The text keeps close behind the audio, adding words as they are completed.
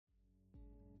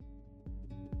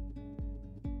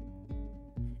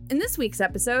In this week's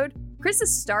episode, Chris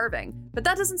is starving, but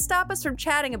that doesn't stop us from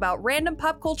chatting about random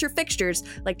pop culture fixtures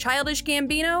like Childish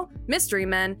Gambino, Mystery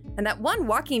Men, and that one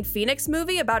Joaquin Phoenix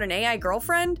movie about an AI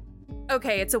girlfriend.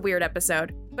 Okay, it's a weird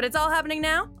episode, but it's all happening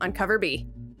now on Cover B.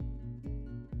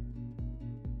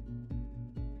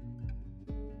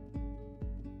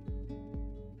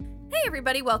 Hey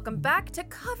everybody, welcome back to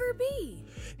Cover B.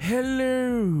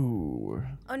 Hello.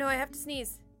 Oh no, I have to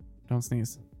sneeze. Don't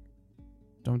sneeze.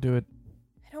 Don't do it.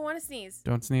 I don't want to sneeze.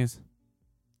 Don't sneeze.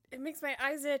 It makes my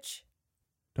eyes itch.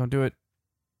 Don't do it.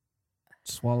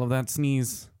 Swallow that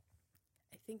sneeze.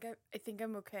 I think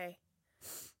I'm okay.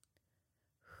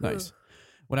 Nice.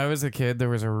 When I was a kid, there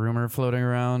was a rumor floating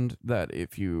around that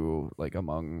if you, like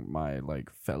among my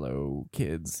fellow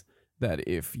kids, that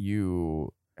if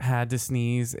you had to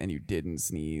sneeze and you didn't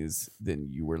sneeze, then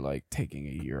you were taking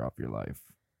a year off your life.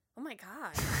 Oh my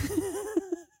god.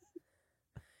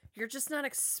 You're just not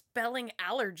expelling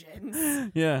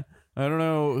allergens. Yeah. I don't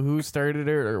know who started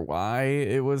it or why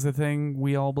it was a thing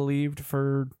we all believed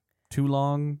for too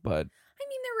long, but... I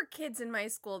mean, there were kids in my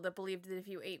school that believed that if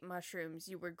you ate mushrooms,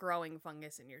 you were growing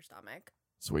fungus in your stomach.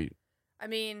 Sweet. I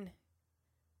mean,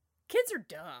 kids are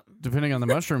dumb. Depending on the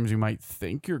mushrooms, you might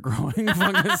think you're growing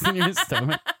fungus in your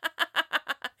stomach.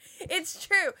 It's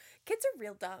true. Kids are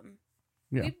real dumb.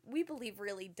 Yeah. We believe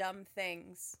really dumb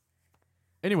things.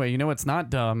 Anyway, you know what's not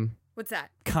dumb? What's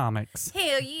that? Comics.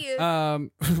 Hell yeah.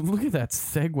 Look at that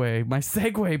segue. My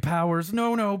segue powers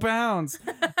no bounds.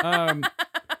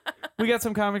 We got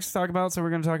some comics to talk about, so we're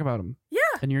going to talk about them.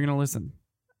 Yeah. And you're going to listen,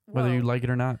 whether Whoa. you like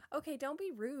it or not. Okay, don't be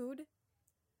rude.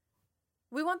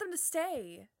 We want them to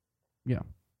stay. Yeah,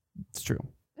 it's true.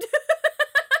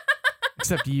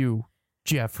 Except you,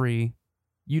 Jeffrey.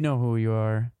 You know who you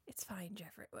are. It's fine,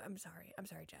 Jeffrey. I'm sorry,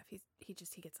 Jeff. He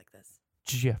gets like this.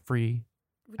 Jeffrey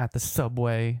at the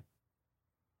subway.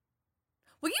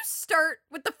 Will you start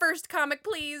with the first comic,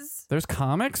 please? There's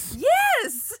comics?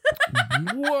 Yes!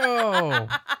 Whoa.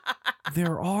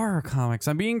 There are comics.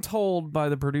 I'm being told by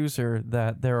the producer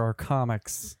that there are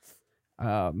comics.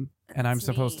 And I'm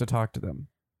supposed to talk to them.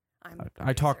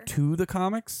 I talk to the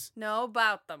comics? No,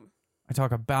 about them. I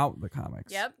talk about the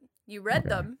comics. Yep. You read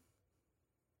them.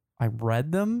 I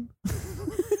read them?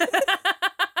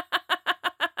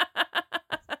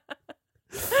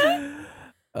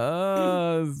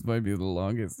 This might be the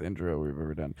longest intro we've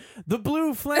ever done. The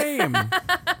Blue Flame.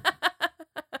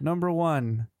 Number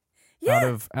 1.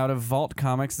 Yeah. Out of Vault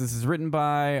Comics. This is written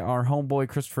by our homeboy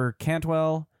Christopher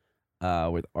Cantwell,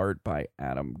 with art by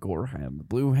Adam Gorham. The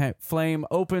Blue Flame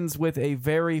opens with a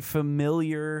very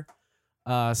familiar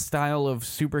style of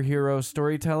superhero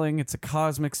storytelling. It's a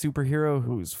cosmic superhero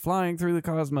who's flying through the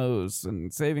cosmos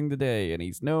and saving the day, and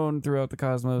he's known throughout the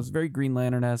cosmos. Very Green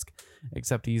Lantern-esque,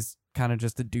 except he's kind of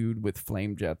just a dude with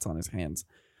flame jets on his hands.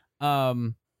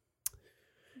 And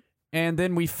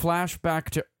then we flash back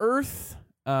to Earth.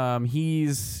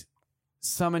 He's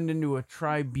summoned into a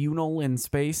tribunal in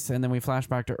space, and then we flash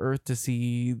back to Earth to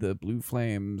see the Blue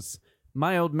Flame's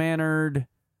mild-mannered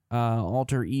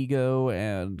alter ego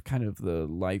and kind of the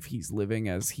life he's living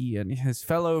as he and his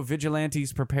fellow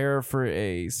vigilantes prepare for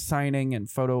a signing and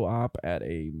photo op at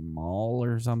a mall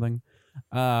or something.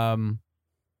 And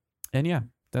yeah,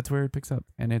 that's where it picks up.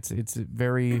 And it's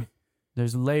very,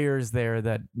 there's layers there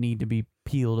that need to be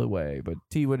peeled away. But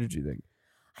T, what did you think?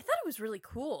 I thought it was really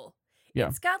cool. Yeah.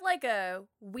 It's got a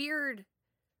weird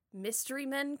Mystery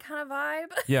Men kind of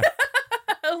vibe. Yeah.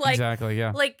 Exactly,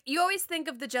 yeah. You always think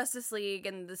of the Justice League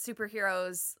and the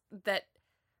superheroes that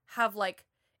have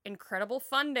incredible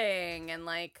funding and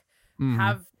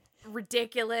have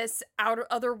ridiculous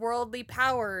otherworldly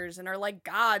powers and are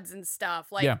gods and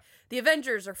stuff. The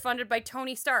Avengers are funded by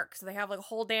Tony Stark, so they have a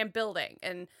whole damn building,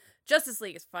 and Justice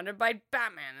League is funded by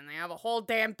Batman, and they have a whole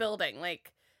damn building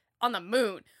on the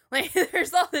moon.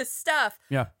 There's all this stuff.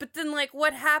 Yeah. But then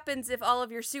what happens if all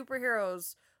of your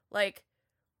superheroes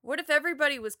what if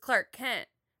everybody was Clark Kent?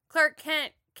 Clark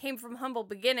Kent came from humble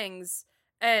beginnings,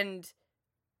 and,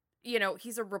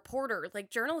 he's a reporter.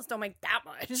 Journalists don't make that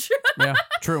much. Yeah,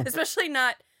 true. Especially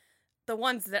not the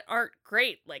ones that aren't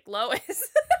great, like Lois.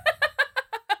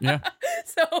 Yeah.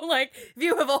 So, if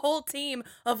you have a whole team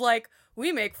of,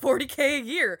 we make $40K a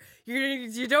year,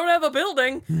 you don't have a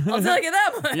building, I'll tell you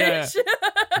that much.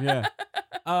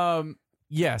 Yeah.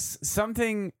 Yes,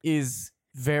 something is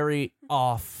very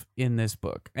off in this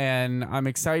book, and I'm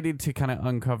excited to kind of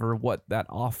uncover what that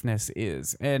offness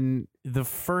is. And the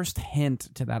first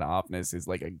hint to that offness is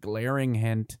a glaring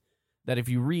hint that if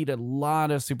you read a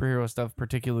lot of superhero stuff,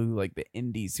 particularly the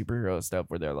indie superhero stuff,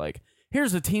 where they're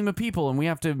here's a team of people and we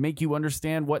have to make you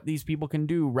understand what these people can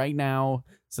do right now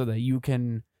so that you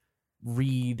can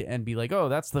read and be like, oh,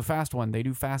 that's the fast one. They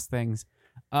do fast things.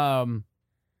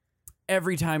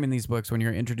 Every time in these books, when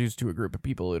you're introduced to a group of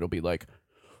people, it'll be like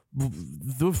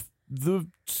the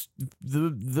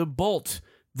Bolt,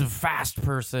 the fast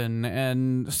person,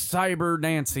 and Cyber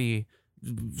Nancy,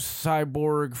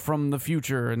 cyborg from the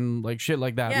future, and like shit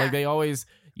like that. Yeah. Like they always,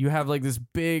 you have like this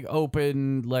big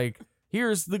open, like,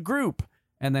 here's the group.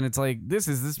 And then it's like, this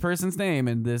is this person's name,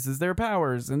 and this is their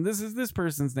powers, and this is this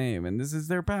person's name, and this is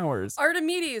their powers.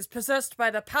 Archimedes possessed by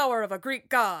the power of a Greek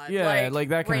god. Yeah, like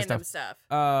that kind of random stuff.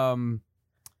 stuff.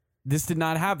 This did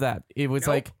not have that. It was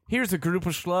like, here's a group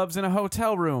of schlubs in a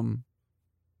hotel room.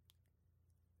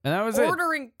 And that was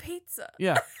Ordering pizza.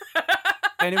 Yeah.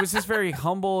 And it was just very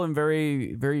humble and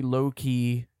very, very low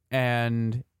key.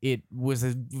 And it was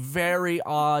a very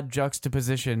odd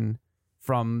juxtaposition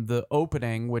from the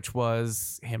opening, which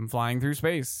was him flying through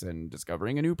space and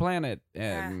discovering a new planet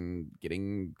and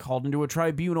getting called into a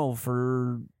tribunal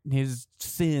for his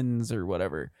sins or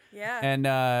whatever. Yeah.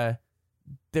 And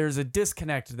there's a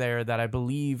disconnect there that I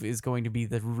believe is going to be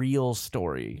the real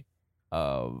story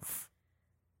of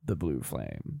the Blue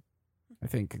Flame. I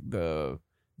think the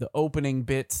opening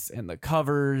bits and the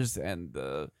covers and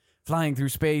the flying through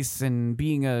space and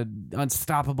being a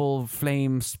unstoppable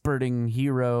flame spurting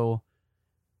hero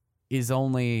is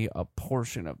only a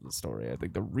portion of the story. I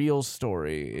think the real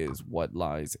story is what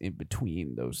lies in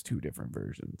between those two different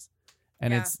versions.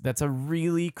 And that's a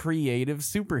really creative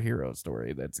superhero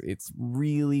story. It's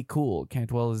really cool.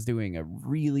 Cantwell is doing a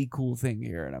really cool thing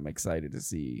here, and I'm excited to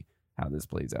see how this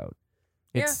plays out.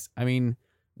 I mean,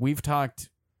 we've talked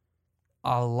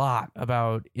a lot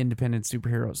about independent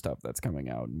superhero stuff that's coming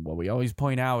out, and what we always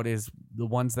point out is the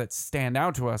ones that stand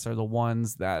out to us are the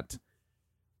ones that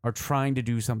are trying to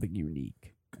do something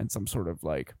unique and some sort of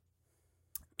like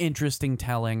interesting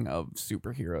telling of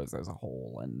superheroes as a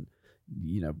whole, and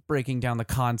breaking down the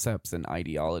concepts and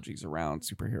ideologies around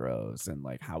superheroes and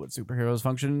like how would superheroes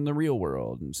function in the real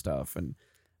world and stuff. And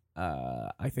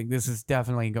I think this is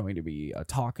definitely going to be a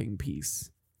talking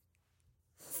piece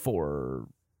for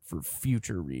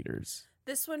future readers.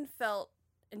 This one felt,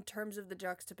 in terms of the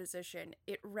juxtaposition,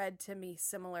 it read to me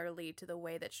similarly to the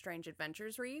way that Strange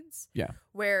Adventures reads. Yeah.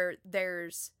 Where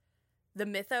there's the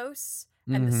mythos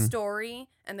and the story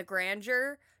and the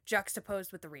grandeur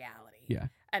juxtaposed with the reality. Yeah.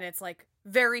 And it's like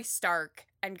very stark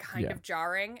and kind of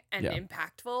jarring and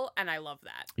impactful, and I love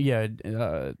that.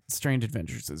 Yeah, Strange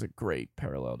Adventures is a great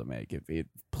parallel to make. It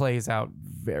plays out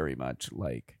very much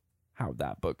like how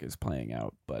that book is playing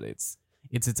out, but it's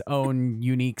its own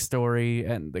unique story,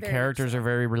 and the characters are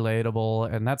very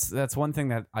relatable, and that's one thing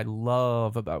that I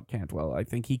love about Cantwell. I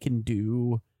think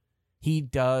he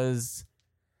does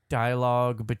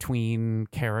dialogue between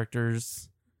characters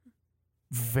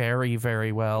very,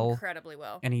 very well. Incredibly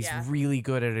well. And he's really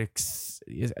good at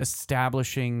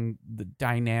establishing the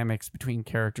dynamics between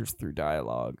characters through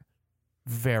dialogue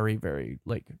very, very,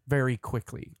 very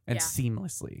quickly and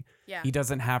seamlessly. Yeah. He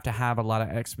doesn't have to have a lot of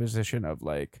exposition of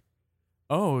like,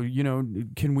 oh,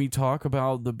 can we talk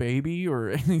about the baby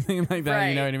or anything like that? Right.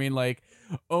 You know what I mean? Like,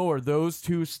 oh, are those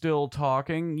two still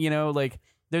talking? Like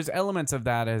there's elements of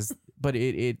that but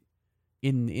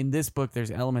in this book,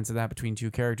 there's elements of that between two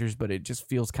characters, but it just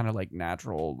feels kind of like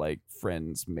natural, like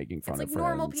friends making fun of friends. It's like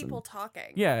normal people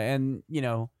talking. Yeah, and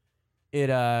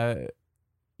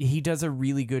he does a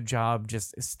really good job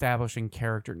just establishing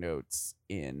character notes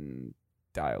in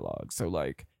dialogue. So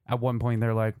like at one point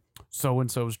they're like, so and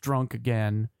so's drunk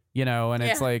again, and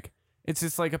it's like it's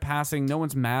just like a passing. No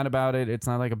one's mad about it. It's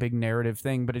not like a big narrative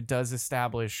thing, but it does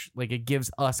establish, like, it gives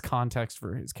us context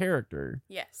for his character.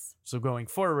 Yes. So going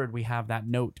forward, we have that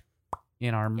note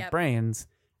in our brains,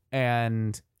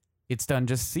 and it's done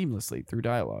just seamlessly through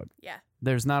dialogue. Yeah.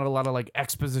 There's not a lot of like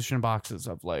exposition boxes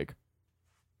of like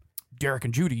Derek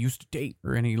and Judy used to date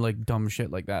or any like dumb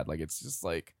shit like that. Like it's just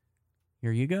like,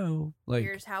 here you go. Like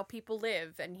here's how people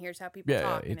live and here's how people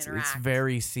talk and interact. It's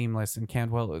very seamless, and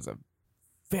Cantwell is a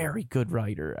very good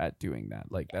writer at doing that.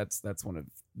 Like that's one of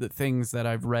the things that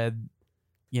I've read,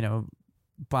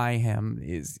 by him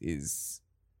is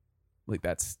like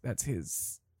that's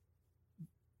his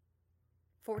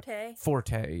forte.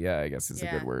 Yeah, I guess is a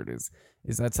good word.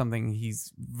 Is that something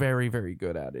he's very, very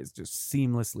good at, is just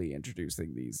seamlessly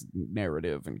introducing these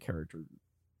narrative and character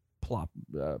plot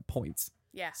points.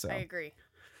 Yeah, so, I agree.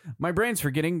 My brain's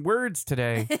forgetting words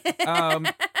today.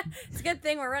 It's a good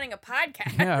thing we're running a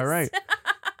podcast. Yeah, right.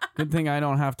 Good thing I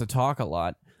don't have to talk a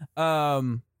lot. I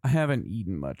haven't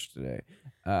eaten much today.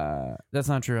 That's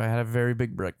not true. I had a very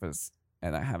big breakfast,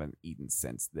 and I haven't eaten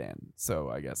since then. So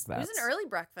I guess that's... It was an early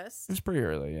breakfast. It was pretty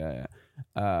early, yeah.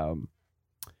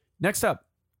 Next up,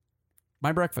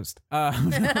 My breakfast.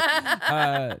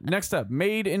 Next up,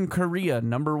 Made in Korea,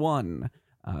 #1.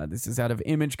 This is out of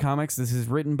Image Comics. This is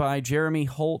written by Jeremy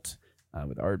Holt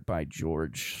with art by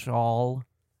George Schall.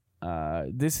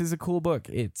 This is a cool book.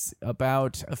 It's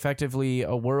about effectively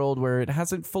a world where it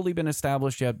hasn't fully been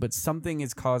established yet, but something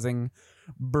is causing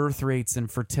birth rates and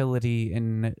fertility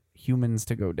in humans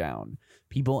to go down.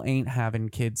 People ain't having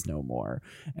kids no more.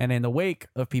 And in the wake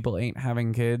of people ain't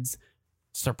having kids,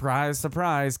 surprise,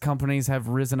 surprise, companies have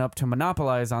risen up to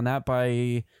monopolize on that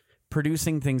by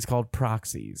producing things called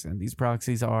proxies. And these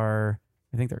proxies are,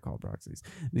 I think they're called proxies.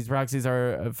 These proxies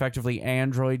are effectively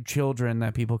android children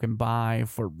that people can buy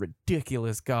for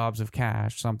ridiculous gobs of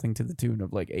cash, something to the tune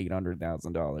of like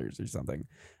 $800,000 or something.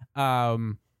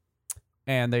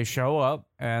 And they show up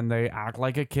and they act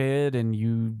like a kid, and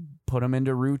you put them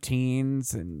into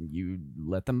routines and you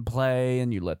let them play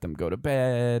and you let them go to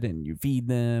bed and you feed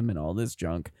them and all this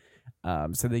junk,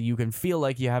 so that you can feel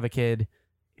like you have a kid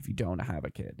if you don't have a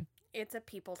kid. It's a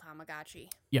people Tamagotchi.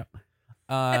 Yep.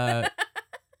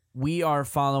 We are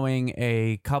following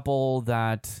a couple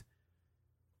that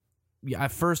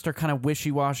at first are kind of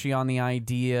wishy-washy on the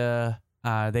idea.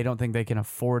 They don't think they can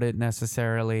afford it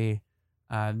necessarily.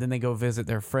 Then they go visit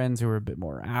their friends who are a bit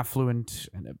more affluent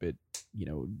and a bit,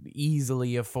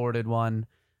 easily afforded one.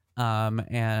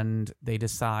 And they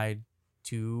decide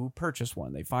to purchase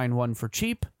one. They find one for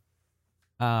cheap.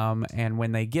 And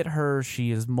when they get her,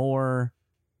 she is more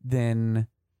than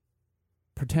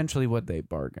potentially what they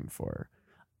bargained for.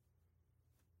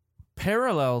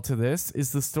 Parallel to this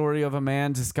is the story of a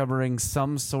man discovering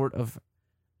some sort of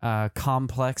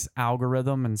complex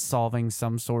algorithm and solving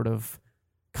some sort of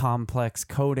complex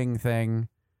coding thing.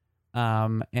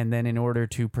 And then in order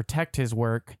to protect his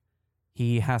work,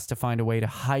 he has to find a way to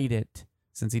hide it.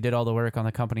 Since he did all the work on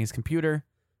the company's computer,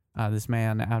 this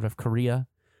man out of Korea,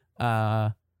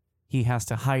 he has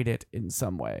to hide it in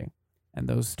some way. And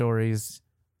those stories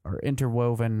are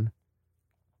interwoven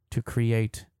to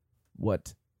create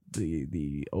what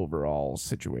the overall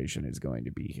situation is going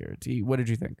to be here. T, what did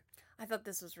you think? I thought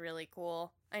this was really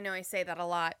cool. I know I say that a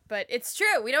lot, but it's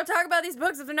true. We don't talk about these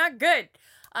books if they're not good.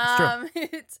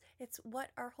 It's what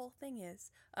our whole thing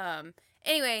is.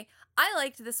 Anyway, I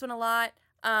liked this one a lot.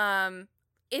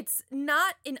 It's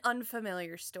not an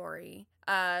unfamiliar story.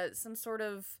 Some sort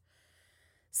of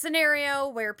scenario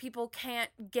where people can't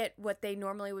get what they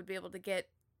normally would be able to get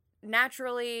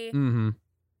naturally. Mm-hmm.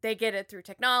 They get it through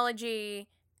technology,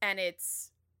 and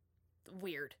it's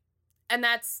weird. And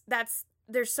that's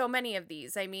there's so many of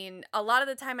these. I mean, a lot of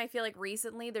the time I feel like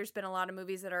recently there's been a lot of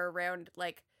movies that are around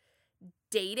like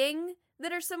dating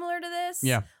that are similar to this.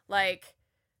 Yeah. Like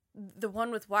the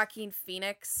one with Joaquin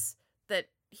Phoenix that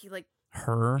he like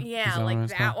Her? Yeah, like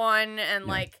that one, and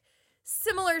like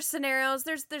similar scenarios.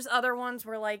 There's other ones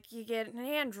where like you get an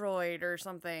android or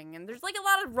something, and there's like a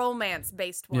lot of romance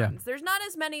based ones. Yeah. There's not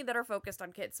as many that are focused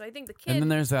on kids. So I think the kid. And then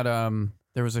there's that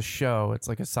there was a show, it's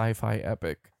like a sci-fi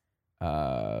epic,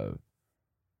 I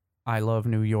Love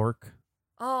New York.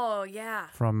 Oh yeah.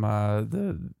 From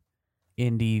the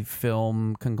indie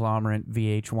film conglomerate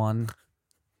VH1.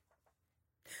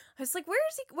 I was like, where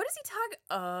is he? What is he talking?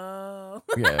 Oh.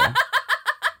 Yeah.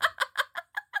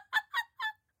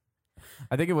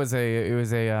 I think it was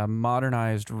a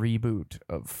modernized reboot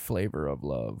of Flavor of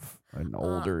Love, an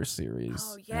older series.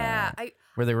 Oh yeah,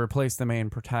 where they replaced the main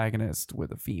protagonist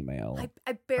with a female.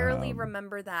 I barely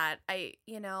remember that.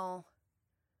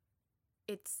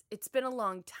 It's been a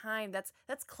long time. That's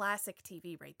classic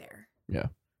TV right there. Yeah.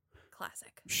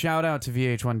 Classic. Shout out to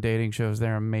VH1 dating shows.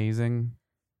 They're amazing.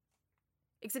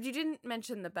 Except you didn't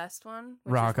mention the best one,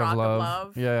 which Rock is of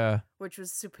Love. Yeah. Which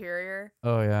was superior.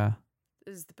 Oh yeah. It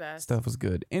was the best. Stuff was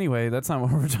good. Anyway, that's not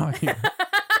what we're talking about.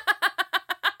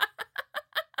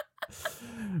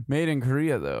 Made in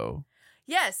Korea, though.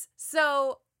 Yes.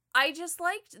 So I just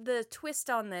liked the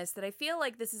twist on this, that I feel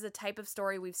like this is a type of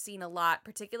story we've seen a lot,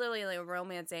 particularly like a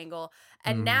romance angle.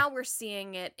 And now we're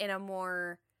seeing it in a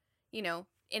more, in a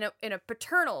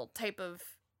paternal type of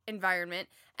environment.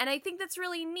 And I think that's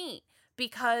really neat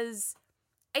because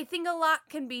I think a lot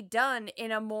can be done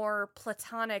in a more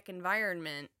platonic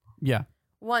environment. Yeah.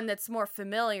 One that's more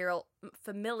familial,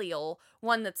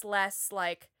 one that's less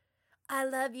like, I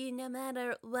love you no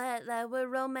matter what, like we're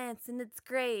romancing, it's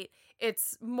great.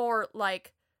 It's more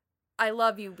like, I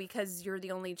love you because you're the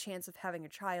only chance of having a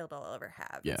child I'll ever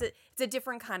have. Yeah. It's a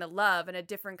different kind of love and a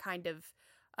different kind of,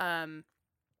 I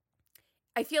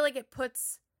feel like it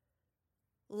puts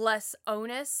less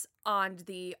onus on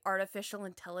the artificial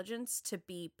intelligence to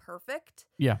be perfect.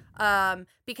 Yeah.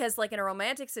 Because like in a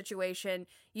romantic situation,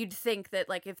 you'd think that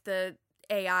like if the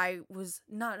AI was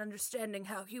not understanding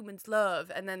how humans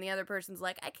love, and then the other person's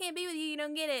like, I can't be with you, you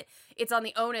don't get it. It's on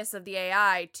the onus of the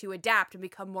AI to adapt and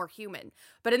become more human.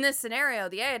 But in this scenario,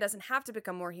 the AI doesn't have to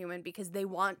become more human because they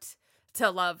want to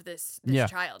love this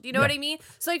child. You know what I mean?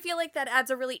 So I feel like that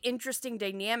adds a really interesting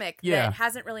dynamic that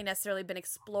hasn't really necessarily been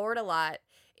explored a lot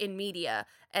in media.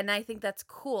 And I think that's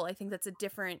cool. I think that's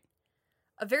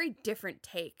a very different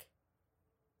take.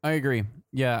 I agree.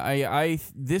 Yeah, I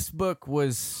this book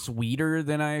was sweeter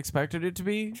than I expected it to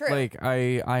be. True. Like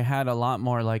I had a lot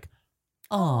more like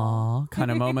aw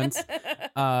kind of moments.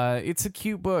 It's a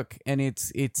cute book and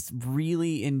it's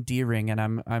really endearing, and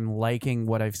I'm liking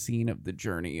what I've seen of the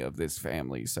journey of this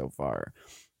family so far.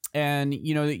 And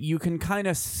you know, you can kind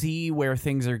of see where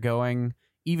things are going,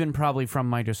 even probably from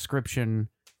my description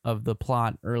of the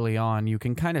plot early on. You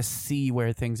can kind of see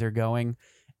where things are going.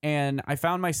 And I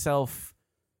found myself,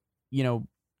 you know,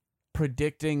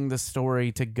 predicting the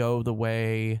story to go the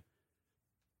way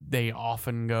they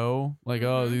often go. Like,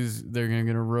 oh, they're going to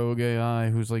get a rogue AI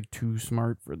who's like too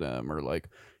smart for them, or like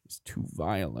is too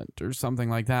violent or something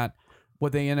like that.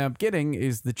 What they end up getting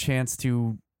is the chance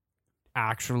to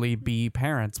actually be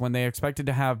parents when they expected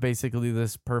to have basically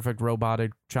this perfect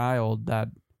robotic child that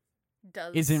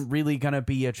isn't really going to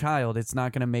be a child. It's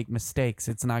not going to make mistakes.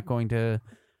 It's not going to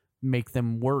make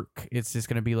them work. It's just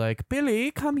going to be like, Billy,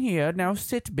 come here. Now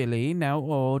sit, Billy. Now,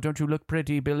 oh, don't you look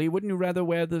pretty, Billy? Wouldn't you rather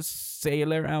wear the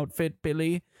sailor outfit,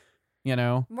 Billy? You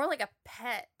know? More like a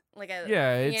pet. Like a,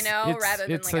 rather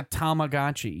than it's like a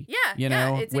Tamagotchi. Yeah. You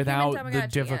know, it's without the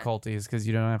difficulties because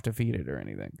you don't have to feed it or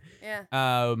anything. Yeah.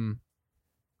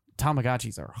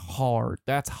 Tamagotchis are hard.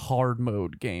 That's hard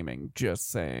mode gaming, just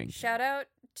saying. Shout out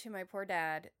to my poor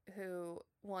dad, who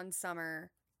one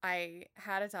summer I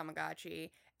had a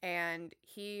Tamagotchi and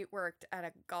he worked at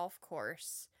a golf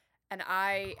course and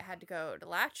I had to go to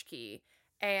Latchkey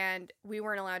and we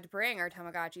weren't allowed to bring our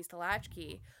Tamagotchis to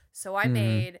Latchkey. So I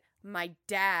made my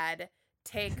dad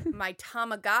take my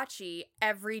Tamagotchi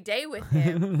every day with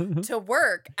him to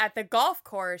work at the golf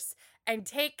course and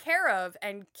take care of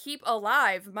and keep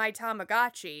alive my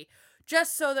Tamagotchi,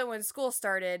 just so that when school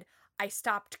started, I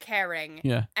stopped caring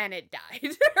and it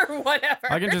died or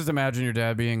whatever. I can just imagine your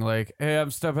dad being like, hey, I'm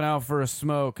stepping out for a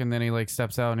smoke. And then he like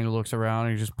steps out and he looks around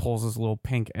and he just pulls this little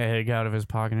pink egg out of his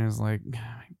pocket and is like,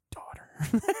 my daughter.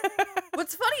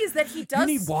 What's funny is that he does...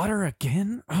 You need water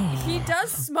again? Oh. He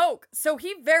does smoke. So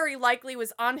he very likely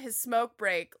was on his smoke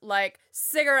break, like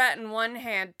cigarette in one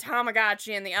hand,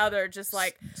 Tamagotchi in the other, just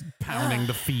like... pounding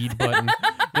the feed button.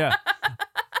 Yeah.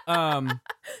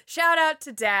 Shout out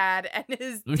to Dad and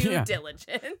his due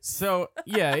diligence. So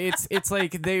yeah, it's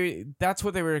like that's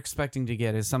what they were expecting to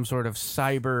get, is some sort of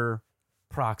cyber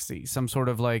proxy, some sort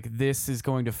of like, this is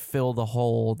going to fill the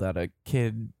hole that a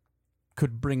kid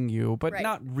could bring you, but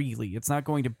not really. It's not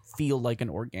going to feel like an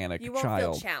organic child. You won't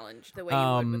feel challenged the way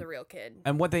you would with a real kid.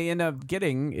 And what they end up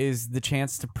getting is the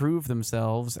chance to prove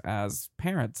themselves as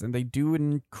parents, and they do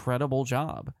an incredible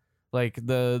job. Like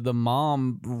the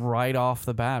mom right off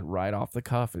the bat, right off the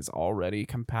cuff, is already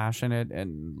compassionate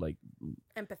and like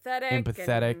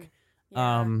empathetic.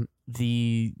 And,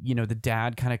 the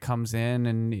dad kind of comes in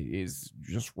and is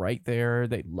just right there.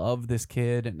 They love this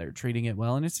kid and they're treating it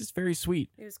well, and it's just very sweet.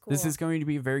 It was cool. This is going to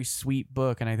be a very sweet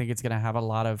book, and I think it's going to have a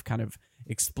lot of kind of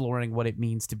exploring what it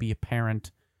means to be a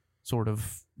parent sort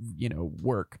of,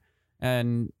 work.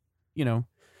 And,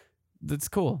 that's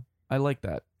cool. I like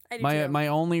that. My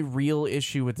only real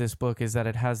issue with this book is that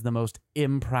it has the most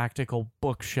impractical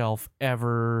bookshelf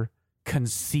ever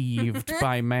conceived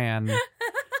by man.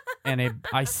 And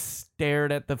I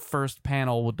stared at the first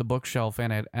panel with the bookshelf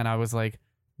in it, and I was like,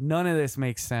 none of this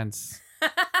makes sense.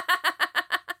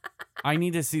 I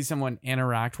need to see someone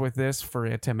interact with this for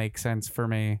it to make sense for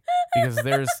me, because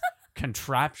there's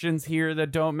contraptions here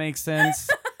that don't make sense,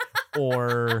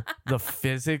 or the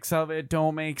physics of it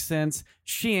don't make sense.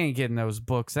 She ain't getting those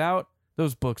books out.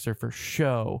 Those books are for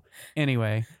show.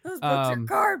 Anyway, those books are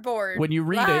cardboard. When you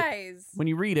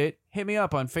read it, hit me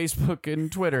up on Facebook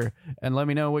and Twitter and let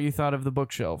me know what you thought of the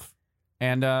bookshelf.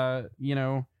 And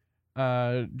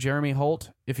Jeremy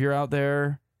Holt, if you're out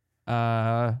there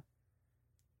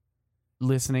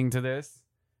listening to this,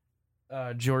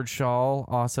 George Shaw,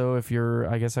 also, if you're,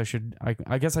 I guess I should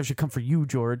come for you,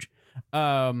 George.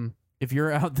 If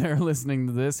you're out there listening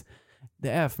to this,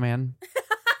 the F, man.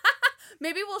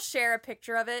 Maybe we'll share a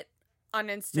picture of it on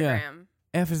Instagram.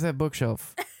 Yeah. F is that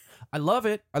bookshelf. I love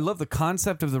it. I love the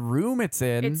concept of the room it's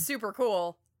in. It's super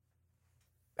cool.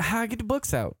 How I get the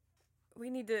books out?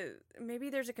 We need to... Maybe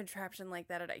there's a contraption like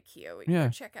that at IKEA we can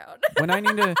check out. When I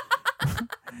need to...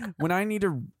 when I need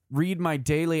to read my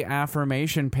daily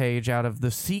affirmation page out of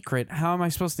The Secret, how am I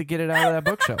supposed to get it out of that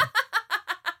bookshelf?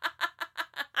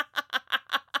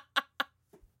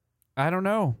 I don't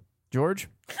know. George,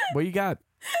 what you got?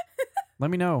 Let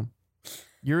me know.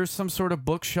 You're some sort of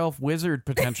bookshelf wizard,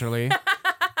 potentially.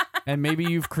 And maybe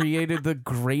you've created the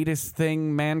greatest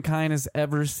thing mankind has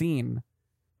ever seen.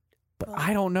 But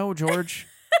I don't know, George.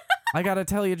 I gotta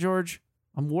tell you, George,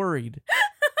 I'm worried.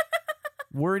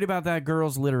 Worried about that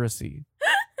girl's literacy.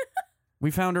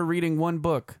 We found her reading one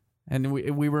book, and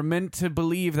we were meant to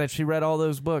believe that she read all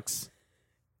those books.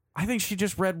 I think she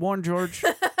just read one, George.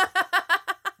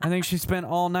 I think she spent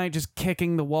all night just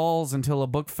kicking the walls until a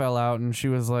book fell out, and she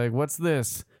was like, "What's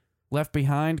this? Left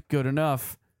Behind? Good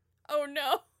enough." Oh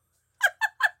no.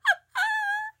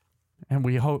 And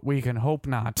we can hope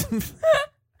not.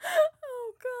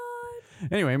 Oh god.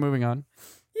 Anyway, moving on.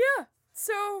 Yeah.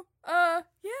 So,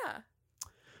 yeah.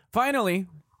 Finally,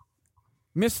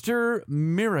 Mr.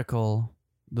 Miracle,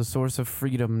 The Source of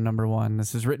Freedom, #1.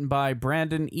 This is written by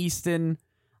Brandon Easton,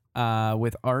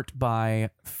 with art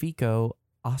by Fico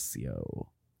Ossio.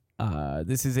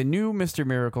 This is a new Mr.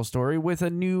 Miracle story with a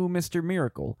new Mr.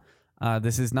 Miracle.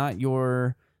 This is not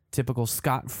your typical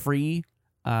Scott-free.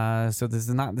 So this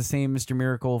is not the same Mr.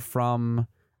 Miracle from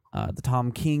the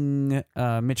Tom King,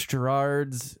 Mitch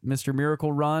Gerard's Mr.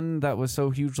 Miracle run that was so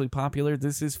hugely popular.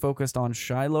 This is focused on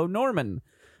Shiloh Norman.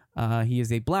 He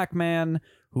is a black man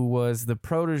who was the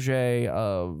protege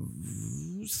of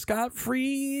Scott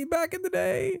Free back in the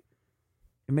day.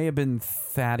 It may have been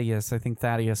Thaddeus. I think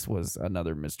Thaddeus was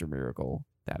another Mr. Miracle.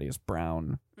 Thaddeus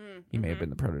Brown. He may have been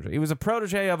the protege. He was a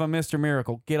protege of a Mr.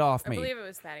 Miracle. Get off me. I believe it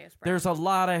was Thaddeus Brown. There's a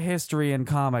lot of history in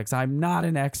comics. I'm not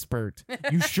an expert.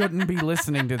 You shouldn't be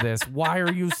listening to this. Why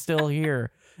are you still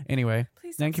here? Anyway,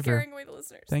 Please thank you scaring away the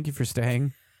listeners. Thank you for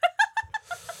staying.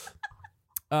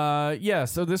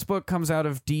 So this book comes out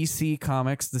of DC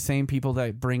Comics, the same people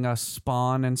that bring us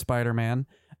Spawn and Spider-Man.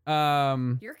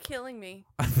 You're killing me.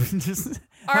 Just,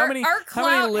 Our how many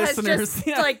listeners has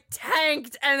just like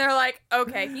tanked, and they're like,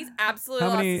 okay, he's absolutely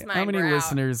lost his mind. How many We're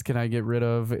listeners can I get rid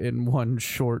of in one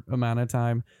short amount of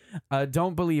time?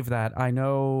 Don't believe that. I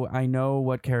know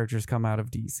what characters come out of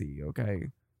DC.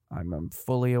 Okay, I'm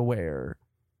fully aware.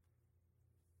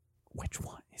 Which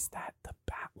one is that? The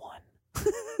Bat one. The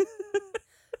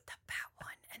Bat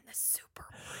one and the Super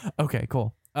one. Okay,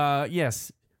 cool.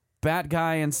 Yes, Bat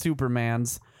Guy and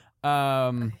Superman's.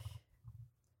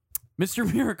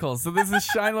 Mr. Miracle. So this is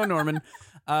Shiloh Norman.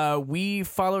 We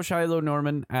follow Shiloh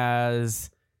Norman as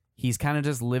he's kind of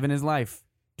just living his life,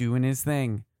 doing his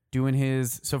thing, doing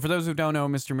his... So for those who don't know,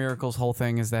 Mr. Miracle's whole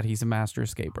thing is that he's a master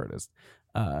escape artist.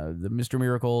 The Mr.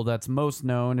 Miracle that's most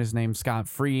known is named Scott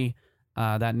Free.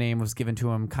 That name was given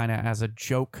to him kind of as a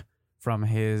joke from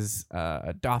his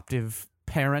adoptive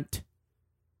parent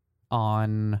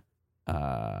on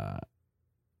a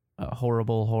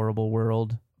horrible, horrible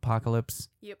world apocalypse.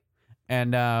 Yep.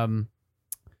 And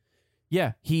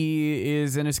yeah, he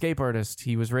is an escape artist.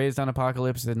 He was raised on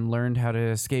Apocalypse and learned how to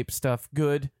escape stuff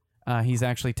good. He's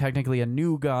actually technically a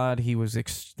new god.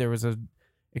 There was a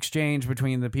exchange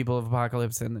between the people of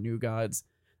Apocalypse and the new gods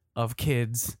of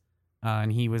kids,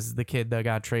 and he was the kid that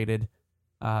got traded.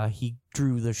 He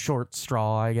drew the short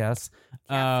straw, I guess.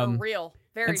 Yeah, for real.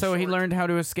 Very and so short. he learned how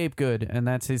to escape good, and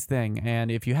that's his thing.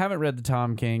 And if you haven't read the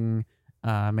Tom King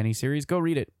miniseries, go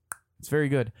read it. It's very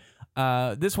good.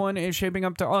 This one is shaping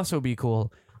up to also be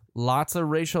cool. Lots of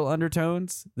racial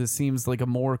undertones. This seems like a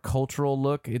more cultural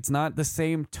look. It's not the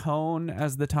same tone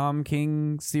as the Tom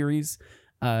King series.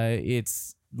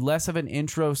 It's less of an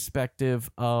introspective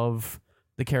of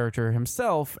the character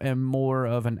himself and more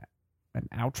of an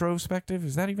outrospective.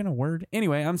 Is that even a word?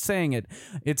 Anyway, I'm saying it.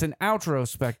 It's an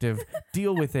outrospective.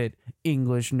 Deal with it,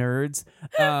 English nerds.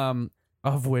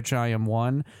 Of which I am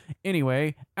one.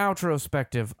 Anyway,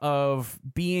 outrospective of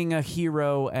being a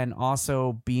hero and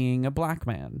also being a black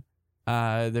man.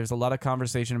 There's a lot of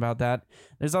conversation about that.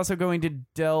 There's also going to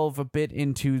delve a bit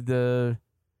into the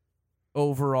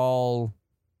overall,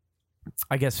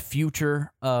 I guess,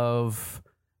 future of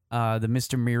the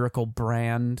Mr. Miracle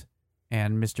brand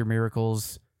and Mr.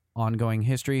 Miracle's ongoing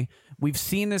history. We've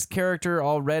seen this character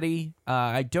already.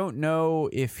 I don't know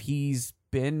if he's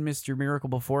been Mr. Miracle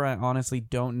before. I honestly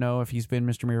don't know if he's been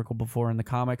Mr. Miracle before in the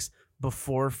comics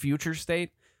before Future State.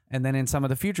 And then in some of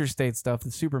the Future State stuff,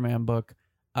 the Superman book,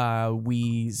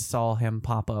 we saw him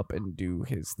pop up and do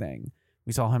his thing.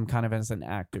 We saw him kind of as an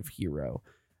active hero.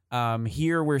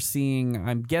 Here we're seeing,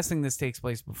 I'm guessing this takes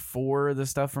place before the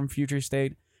stuff from Future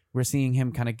State. We're seeing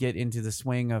him kind of get into the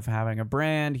swing of having a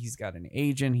brand. He's got an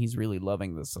agent. He's really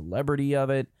loving the celebrity of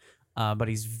it. but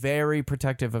he's very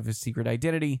protective of his secret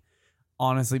identity.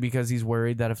 Honestly, because he's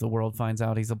worried that if the world finds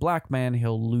out he's a black man,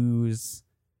 he'll lose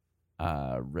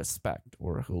respect,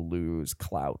 or he'll lose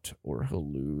clout, or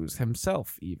he'll lose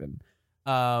himself even.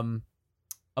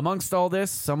 Amongst all this,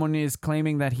 someone is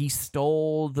claiming that he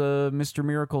stole the Mr.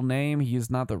 Miracle name. He is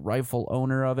not the rightful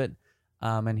owner of it,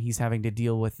 and he's having to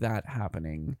deal with that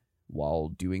happening while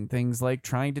doing things like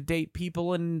trying to date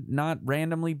people and not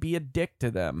randomly be a dick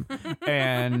to them.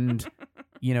 And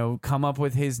come up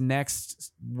with his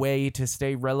next way to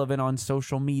stay relevant on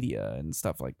social media and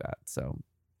stuff like that. So,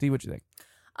 see what you think.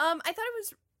 I thought it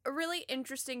was a really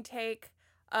interesting take.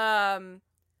 I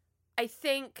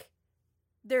think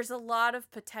there's a lot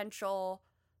of potential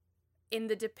in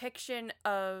the depiction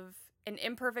of an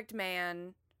imperfect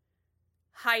man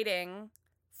hiding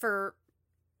for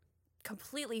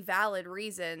completely valid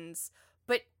reasons,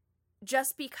 but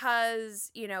just because,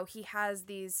 he has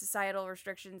these societal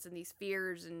restrictions and these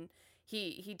fears and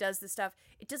he does this stuff,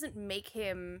 it doesn't make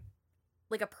him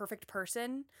like a perfect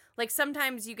person. Like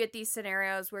sometimes you get these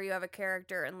scenarios where you have a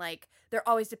character and like they're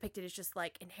always depicted as just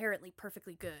like inherently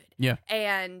perfectly good. Yeah.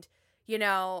 And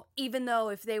even though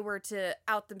if they were to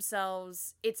out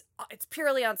themselves, it's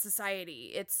purely on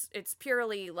society. It's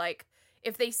purely like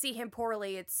if they see him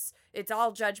poorly, it's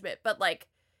all judgment. But like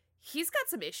he's got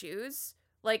some issues.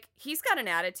 Like, he's got an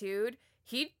attitude.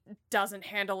 He doesn't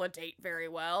handle a date very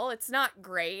well. It's not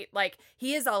great. Like,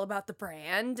 he is all about the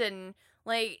brand and,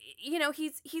 like,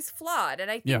 he's flawed.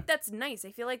 And I think that's nice.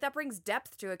 I feel like that brings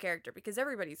depth to a character because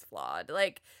everybody's flawed.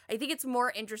 Like, I think it's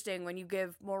more interesting when you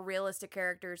give more realistic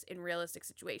characters in realistic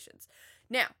situations.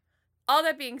 Now, all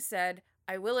that being said,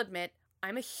 I will admit,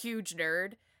 I'm a huge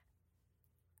nerd.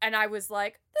 And I was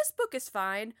like, this book is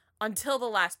fine. Until the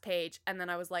last page, and then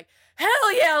I was like,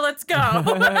 hell yeah, let's go.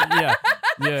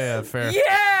 yeah, fair.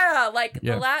 Yeah, like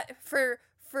for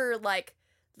like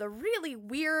the really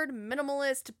weird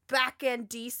minimalist back end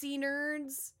DC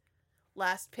nerds,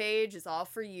 last page is all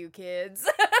for you kids.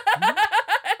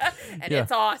 And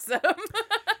it's awesome.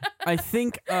 I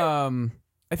think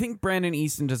Brandon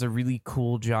Easton does a really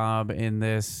cool job in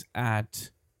this at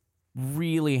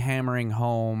really hammering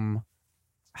home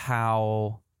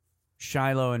how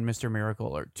Shiloh and Mr.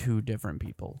 Miracle are two different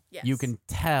people. Yes. You can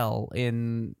tell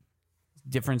in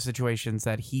different situations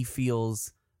that he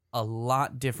feels a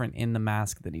lot different in the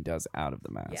mask than he does out of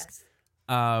the mask. Yes.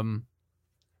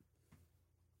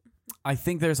 I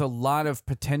think there's a lot of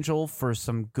potential for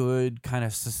some good kind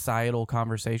of societal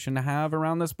conversation to have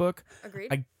around this book.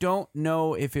 Agreed. I don't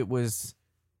know if it was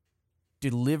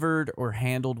delivered or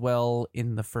handled well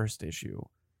in the first issue.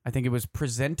 I think it was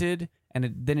presented,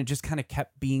 and then it just kind of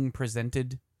kept being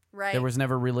presented. Right. There was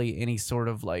never really any sort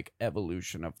of like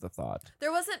evolution of the thought.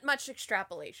 There wasn't much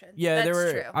extrapolation. Yeah, that's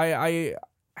true.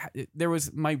 There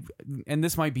was and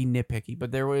this might be nitpicky,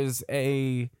 but there was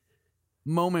a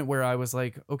moment where I was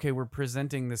like, okay, we're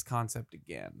presenting this concept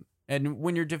again. And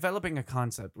when you're developing a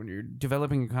concept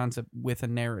with a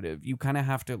narrative, you kind of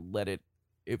have to let it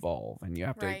evolve, and you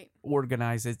have to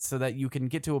organize it so that you can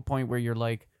get to a point where you're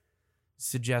like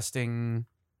suggesting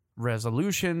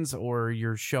resolutions, or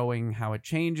you're showing how it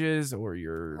changes, or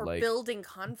you're like building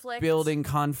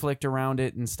conflict around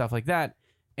it and stuff like that.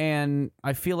 And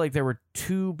I feel like there were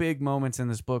two big moments in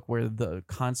this book where the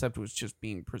concept was just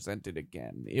being presented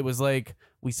again. It was like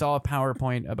we saw a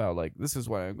PowerPoint about like, this is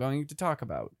what I'm going to talk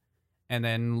about. And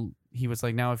then he was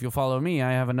like, now if you'll follow me,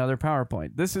 I have another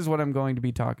PowerPoint. This is what I'm going to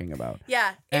be talking about.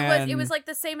 Yeah, it was like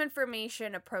the same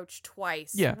information approached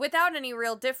twice. Yeah. Without any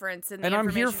real difference in the information. And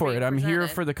I'm here for it. I'm here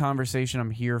presented. for the conversation.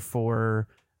 I'm here for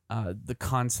the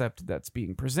concept that's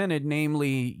being presented,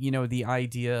 namely, the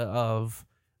idea of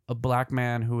a black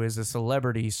man who is a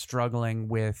celebrity struggling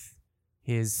with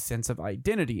his sense of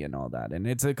identity and all that. And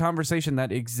it's a conversation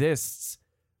that exists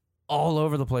all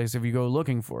over the place if you go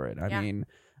looking for it. I mean,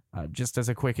 just as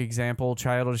a quick example,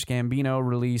 Childish Gambino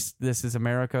released This Is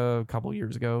America a few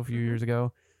years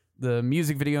ago. The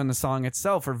music video and the song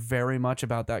itself are very much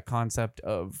about that concept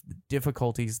of the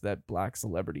difficulties that black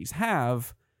celebrities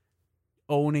have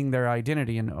owning their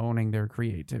identity and owning their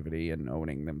creativity and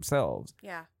owning themselves.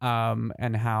 Yeah.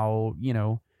 And how,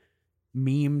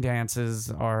 meme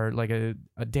dances are like a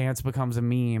dance becomes a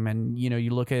meme. And,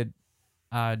 you look at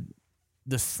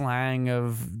the slang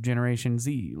of Generation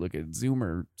Z, look at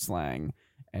Zoomer slang,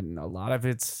 and a lot of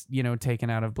it's, taken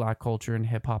out of black culture and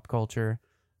hip hop culture.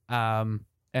 And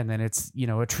then it's,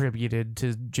 attributed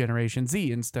to Generation Z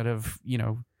instead of,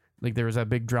 like there was that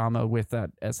big drama with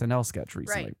that SNL sketch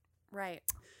recently. Right.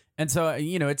 And so,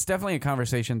 it's definitely a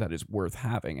conversation that is worth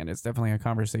having, and it's definitely a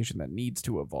conversation that needs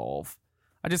to evolve.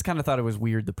 I just kind of thought it was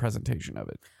weird, the presentation of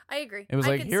it. I agree. It was I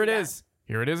like, could here see it that. is.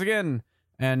 Here it is again.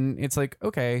 And it's like,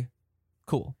 okay,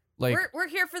 cool. Like, We're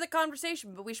here for the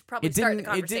conversation, but we should probably it start the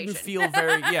didn't conversation. feel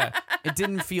very it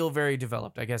didn't feel very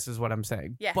developed, I guess is what I'm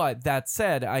saying. Yeah. But that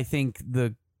said, I think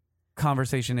the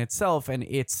conversation itself and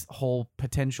its whole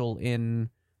potential in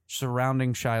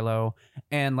surrounding Shiloh,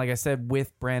 and like I said,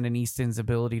 with Brandon Easton's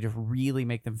ability to really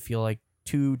make them feel like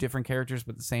two different characters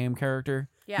but the same character.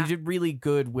 Yeah. He did really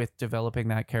good with developing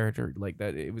that character like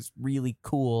that. It was really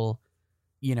cool,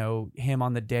 you know, him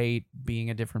on the date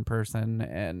being a different person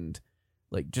and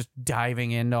like just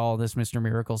diving into all this Mr.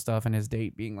 Miracle stuff and his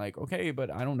date being like, okay,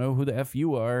 but I don't know who the F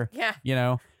you are, Yeah. you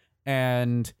know,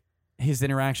 and his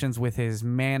interactions with his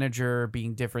manager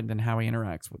being different than how he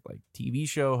interacts with like TV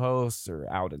show hosts or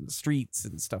out in the streets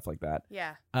and stuff like that.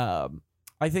 Yeah.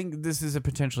 I think this is a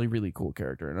potentially really cool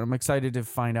character, and I'm excited to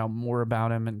find out more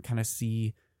about him and kind of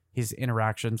see his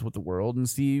interactions with the world and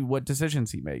see what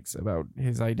decisions he makes about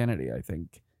his identity. I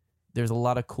think there's a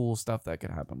lot of cool stuff that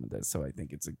could happen with this, so I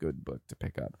think it's a good book to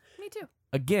pick up. Me too.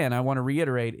 Again, I want to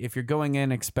reiterate, if you're going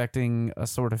in expecting a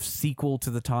sort of sequel to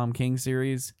the Tom King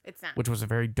series, It's not. which was a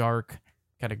very dark,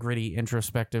 kind of gritty,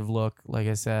 introspective look, like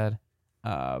I said,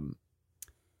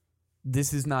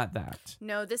 this is not that.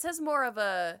 No, this has more of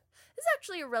a. This is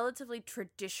actually a relatively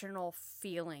traditional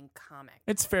feeling comic.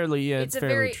 It's fairly, it's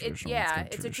fairly very, traditional.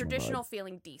 it's a traditional traditional vibe.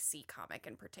 feeling DC comic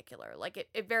in particular. Like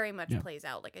it very much Yeah. plays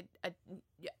out like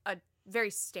a very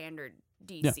standard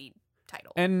DC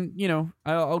title. And, you know,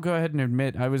 I'll go ahead and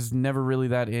admit, I was never really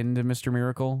that into Mr.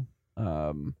 Miracle.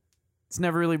 It's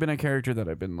never really been a character that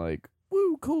I've been like,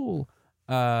 woo, cool.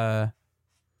 But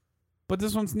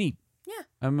this one's neat. Yeah.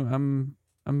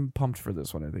 I'm pumped for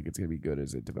this one. I think it's going to be good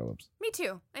as it develops. Me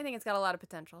too. I think it's got a lot of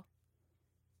potential.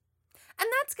 And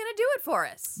that's gonna do it for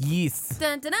us. Yes.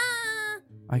 Dun, dun, dun.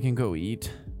 I can go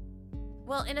eat.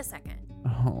 Well, in a second.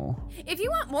 Oh. If you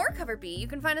want more Cover B, you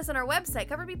can find us on our website,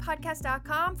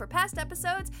 coverbpodcast.com, for past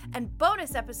episodes and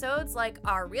bonus episodes like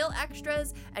our real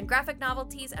extras and graphic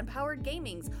novelties and powered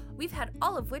gamings. We've had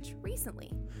all of which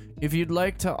recently. If you'd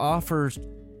like to offer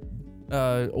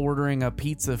ordering a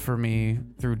pizza for me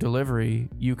through delivery,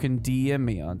 you can DM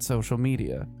me on social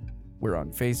media. We're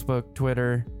on Facebook,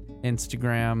 Twitter,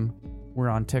 Instagram. We're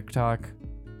on TikTok.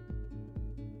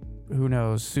 Who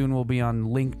knows? Soon we'll be on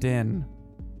LinkedIn,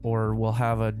 or we'll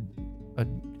have a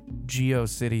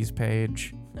GeoCities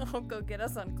page. Oh, go get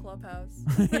us on Clubhouse.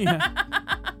 Yeah.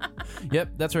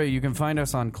 Yep, that's right. You can find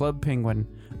us on Club Penguin.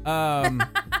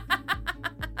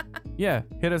 Yeah,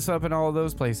 hit us up in all of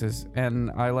those places.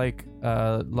 And I like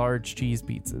large cheese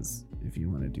pizzas, if you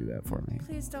want to do that for me.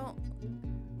 Please don't.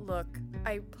 Look,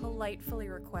 I politely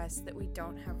request that we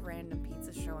don't have random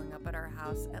pizzas showing up at our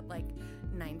house at like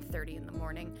 9:30 in the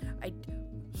morning.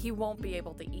 He won't be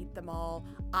able to eat them all.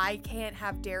 I can't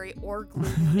have dairy or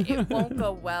gluten. It won't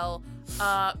go well.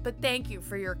 But thank you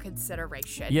for your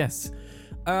consideration. Yes.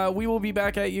 We will be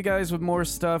back at you guys with more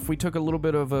stuff. We took a little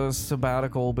bit of a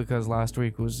sabbatical because last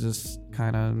week was just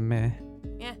kind of meh.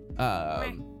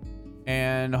 Yeah.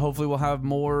 And hopefully we'll have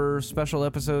more special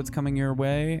episodes coming your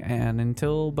way. And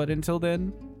until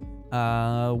then,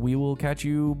 we will catch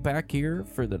you back here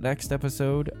for the next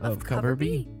episode of Cover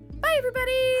B. Bye,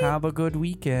 everybody. Have a good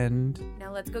weekend.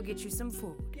 Now let's go get you some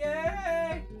food. Yeah.